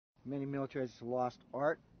Many militaries have lost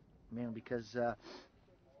art, mainly because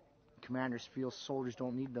commanders feel soldiers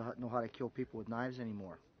don't need to know how to kill people with knives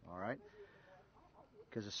anymore. All right,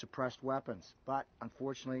 because of suppressed weapons. But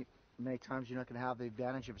unfortunately, many times you're not going to have the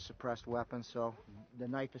advantage of a suppressed weapon, so the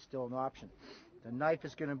knife is still an option. The knife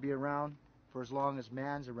is going to be around for as long as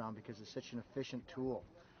man's around because it's such an efficient tool.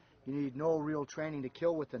 You need no real training to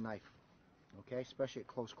kill with the knife, okay, especially at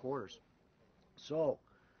close quarters. So,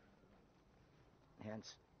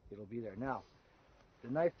 hence, it'll be there. Now,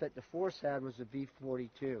 the knife that the Force had was the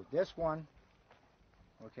V42. This one,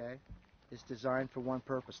 okay, is designed for one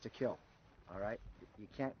purpose, to kill. All right? You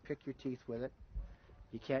can't pick your teeth with it.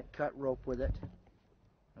 You can't cut rope with it.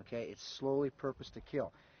 Okay? It's solely purposed to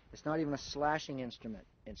kill. It's not even a slashing instrument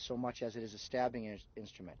in so much as it is a stabbing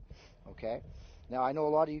instrument. Okay? Now, I know a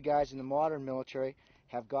lot of you guys in the modern military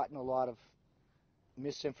have gotten a lot of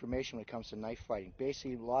misinformation when it comes to knife fighting.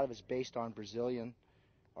 Basically, a lot of it's based on Brazilian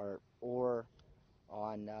or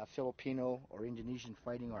on Filipino or Indonesian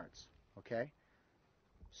fighting arts. Okay?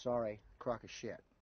 Sorry, crock of shit.